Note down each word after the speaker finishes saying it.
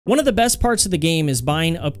One of the best parts of the game is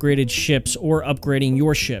buying upgraded ships or upgrading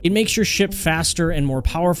your ship. It makes your ship faster and more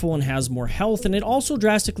powerful and has more health, and it also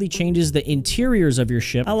drastically changes the interiors of your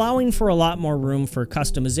ship, allowing for a lot more room for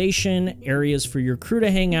customization, areas for your crew to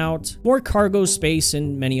hang out, more cargo space,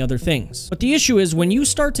 and many other things. But the issue is when you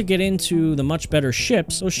start to get into the much better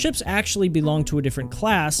ships, those ships actually belong to a different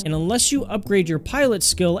class, and unless you upgrade your pilot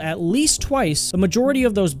skill at least twice, the majority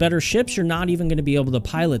of those better ships, you're not even going to be able to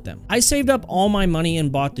pilot them. I saved up all my money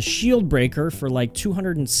and bought the shield breaker for like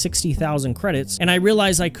 260,000 credits, and I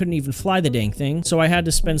realized I couldn't even fly the dang thing, so I had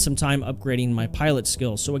to spend some time upgrading my pilot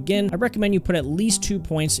skills. So again, I recommend you put at least 2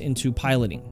 points into piloting.